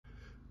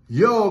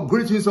Yo,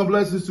 greetings and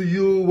blessings to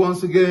you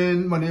once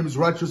again. My name is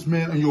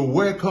RIGHTEOUSMAN and you're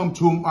welcome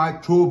to my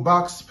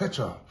throwback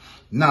special.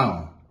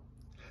 Now,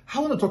 I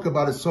want to talk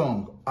about a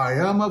song, I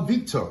Am a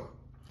Victor.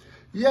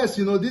 Yes,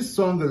 you know, this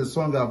song is a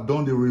song I've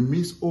done the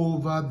remix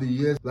over the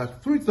years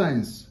like 3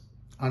 times.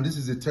 And this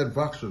is the 3rd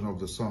version of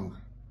the song.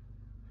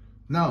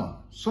 Now,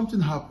 something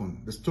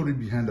happened, the story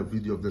behind the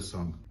video of this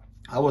song.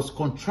 I was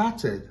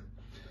contracted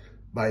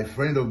by a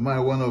friend of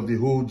mine, one of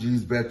the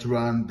OGs,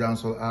 veteran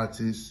dancehall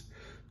artists,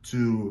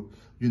 to,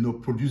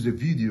 produce a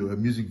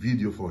music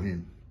video for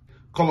him.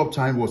 Call-up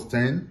time was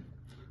 10,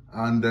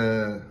 and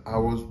I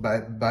was,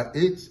 by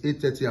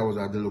 8:30, I was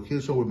at the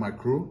location with my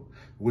crew,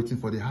 waiting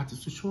for the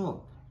artist to show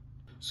up.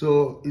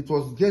 So it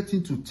was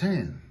getting to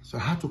 10, so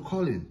I had to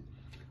call him.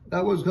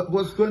 That was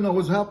what's going on,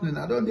 what's happening.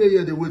 I don't dare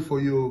hear they wait for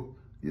you.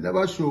 You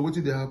never show, what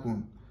did they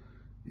happen?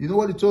 You know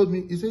what he told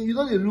me? He said, they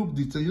look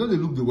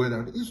the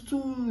weather.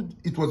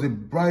 It was a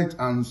bright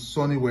and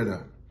sunny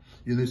weather.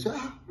 He said,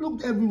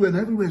 look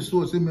everywhere.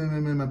 So I said,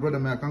 man, my brother,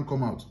 man, I can't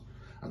come out.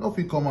 I don't know if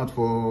he come out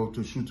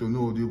to shoot or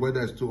no, the weather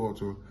is too hot.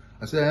 So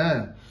I said,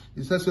 eh.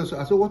 He said, so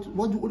I said, what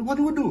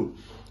do we do?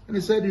 And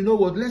he said, you know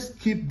what, let's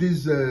keep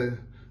this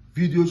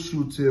video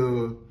shoot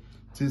till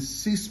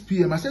 6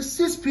 p.m. I said,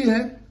 6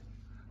 p.m.?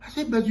 I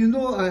said, but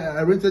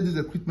I rented this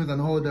equipment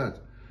and all that.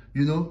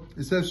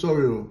 He said,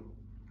 sorry,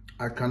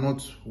 I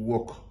cannot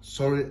walk.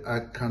 Sorry,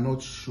 I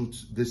cannot shoot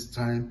this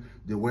time.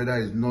 The weather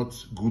is not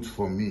good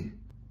for me.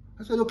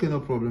 I said, okay, no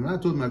problem. And I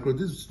told my crew,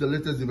 this is the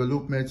latest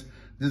development.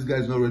 This guy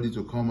is not ready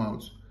to come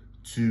out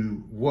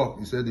to work.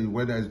 He said the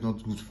weather is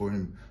not good for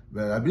him.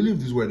 But I believe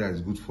this weather is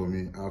good for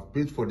me. I've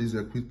paid for this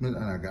equipment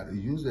and I got to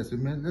use it. I said,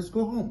 man, let's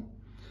go home.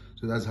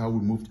 So that's how we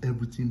moved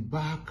everything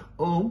back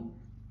home.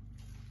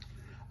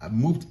 I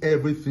moved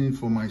everything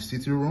from my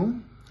sitting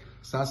room.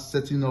 Started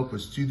setting up a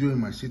studio in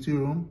my sitting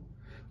room.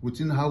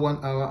 Within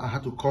 1 hour, I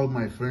had to call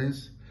my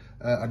friends.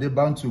 Are they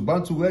bound to?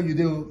 Where you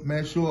do?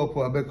 Man, show up.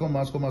 I bet come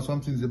out,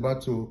 something's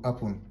about to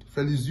happen.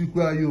 Felix Duke,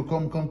 where are you?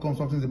 Come,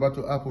 something's about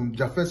to happen.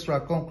 Jafestra,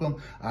 come.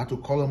 I had to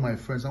call on my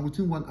friends. And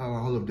within 1 hour,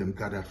 all of them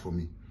gathered for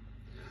me.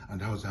 And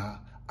that was how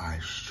I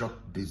shot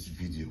this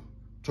video.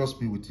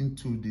 Trust me, within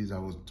 2 days, I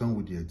was done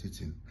with the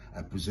editing.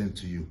 I present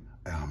to you,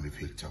 I Am a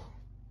Victor.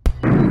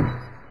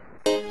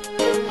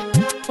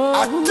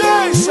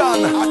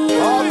 Attention!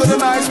 All the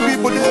nice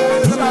people,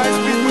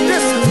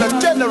 this is the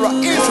general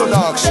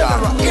introduction.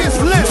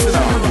 Listen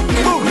up.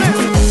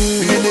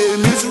 My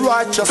name is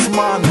Righteous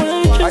Man.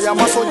 I am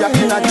a soldier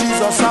in a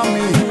Jesus and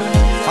me.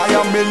 I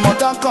am a more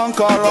than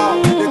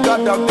conqueror. The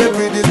God of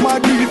David is my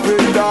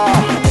defender.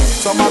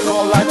 Some are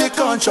called like the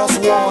conscious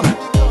one.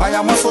 I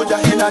am a soldier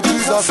in a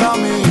Jesus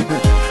and me.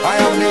 I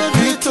am made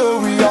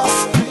victorious.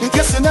 In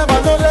case you never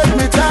know, let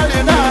me tell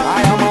you now.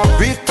 I am a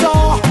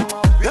victor.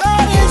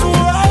 God is who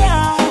I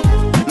am.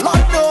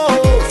 Lord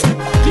knows.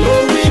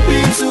 Glory be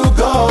to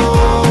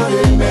God.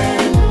 Amen.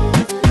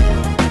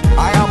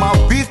 I am a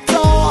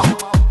victor.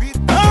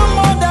 I'm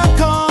more than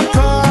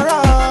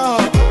conqueror.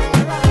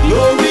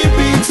 Glory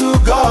be to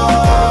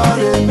God.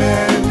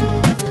 Amen.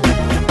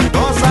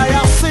 Cause I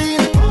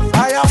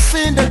have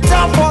seen the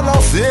temple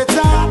of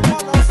Satan.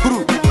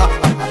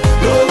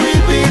 Glory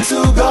be to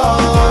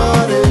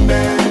God.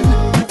 Amen.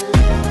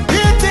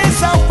 It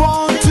is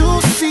upon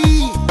to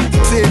see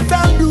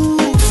Satan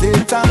lose.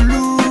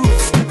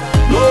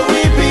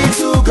 Glory be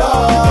to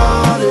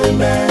God.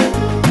 Amen.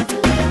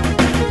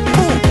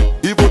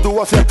 Evil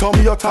doers say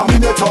come your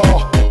terminator.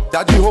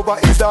 That Jehovah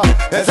is the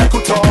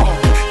executor.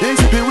 In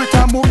spirit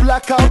I move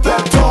like a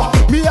vector.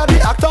 Me are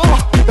the actor,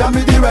 that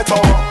me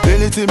director.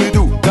 Anything me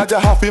do, that you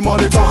have to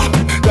monitor.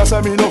 That's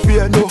why me no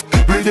fear no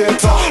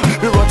predator.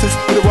 We run this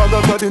to the world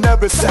of God in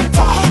every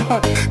sector.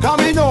 Cause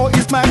me know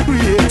it's my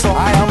creator.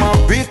 I am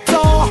a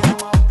victor.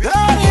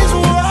 God is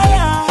who I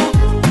am.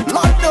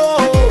 Lord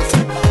knows.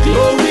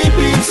 Glory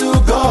be to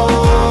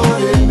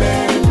God.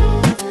 Amen.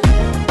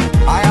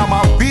 I am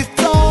a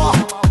victor.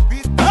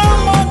 I'm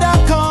more than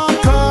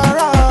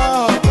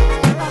conqueror.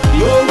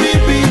 Glory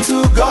be to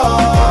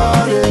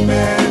God.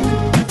 Amen.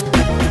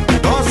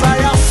 Cause I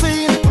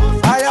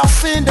have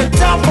seen the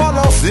temple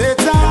of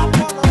Satan.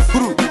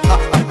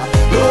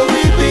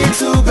 Glory be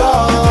to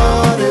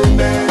God.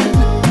 Amen.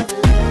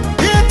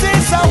 It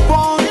is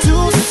upon to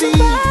see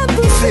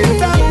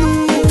Satan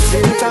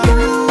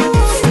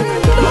lose.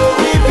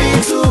 Glory be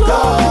to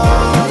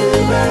God.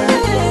 Amen.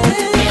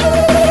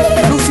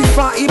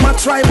 Lucifer, him a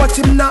try, but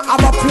him not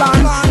have a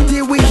plan.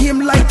 Deal with him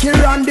like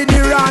Iran did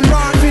Iran.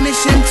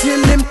 Finish him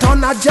till him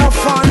turn a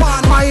Japan.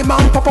 My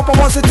man Papa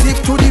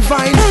positive to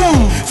divine.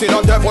 See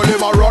the devil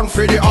him a run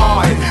for the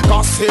eye.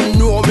 Cause him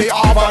know me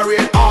have a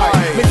red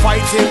eye. Me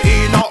fight him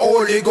in a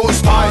Holy Ghost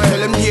style.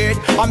 Tell him yet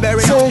I'm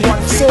buried at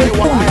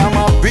 151. I am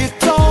a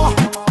victor.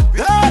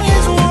 God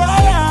is who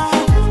I am.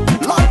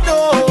 Lord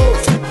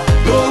knows.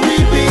 Glory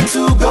be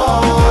to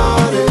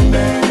God.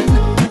 Amen.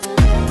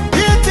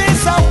 It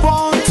is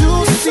upon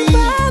to see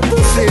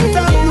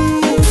Satan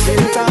lose.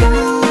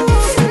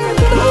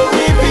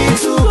 Glory be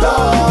to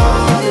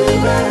God.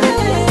 Amen.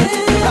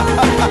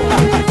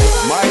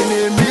 My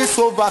name is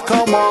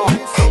Overcomer.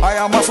 I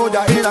am a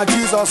soldier in a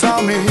Jesus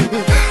army.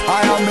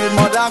 I am made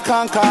more than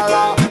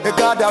conqueror. The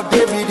God of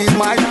David is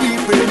my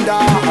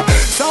defender.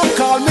 Some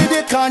call me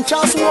the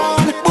conscious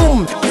one.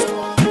 Boom,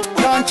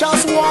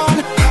 conscious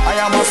one. I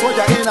am a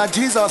soldier in a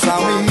Jesus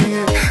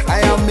army. I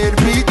am made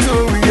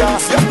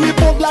victorious. Yes, me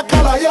bold like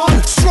a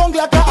lion, strong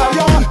like a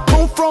iron.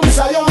 Come from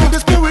Zion, the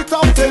spirit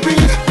of David.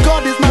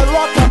 God is my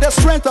rock and the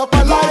strength of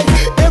my life.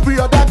 Every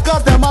other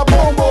God, them a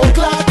bombo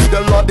clap.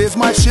 The Lord is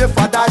my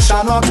shepherd, I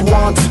shall not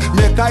want.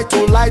 Make I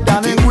to lie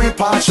down in green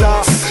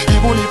pastures.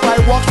 Even if I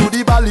walk through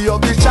the valley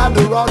of the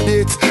shadow of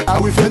death, I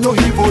will fear no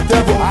evil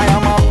devil. I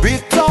am a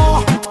victor.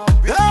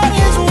 That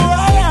is who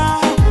I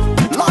am.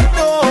 Lord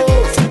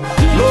knows.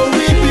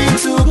 Glory be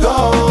to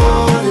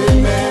God.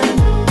 Amen.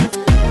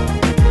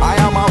 I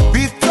am a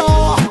victor.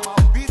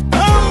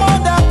 I'm more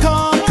than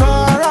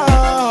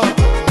conqueror.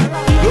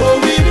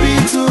 Glory be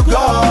to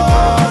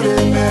God.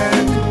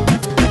 Amen.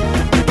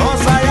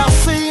 Cause I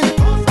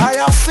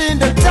have seen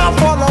the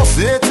downfall of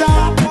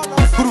Satan.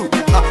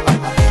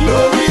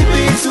 Glory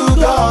be to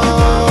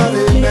God.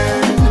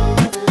 Amen.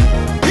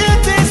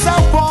 It is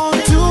upon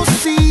to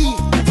see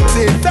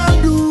Satan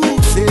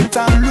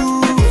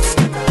lose.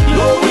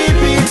 Glory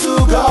be to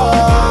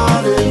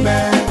God.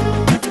 Amen.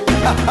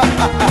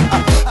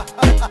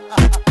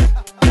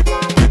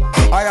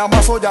 I am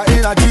a soldier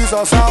in a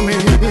Jesus army.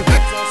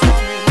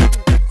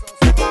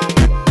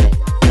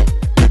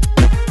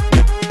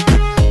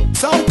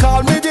 Some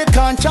call me the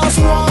conscious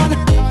one.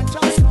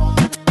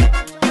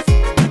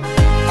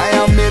 I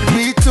am made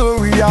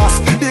victorious.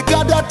 The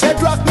God that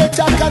take rock, make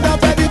Jack and a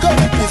very good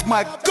is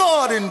my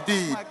God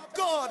indeed.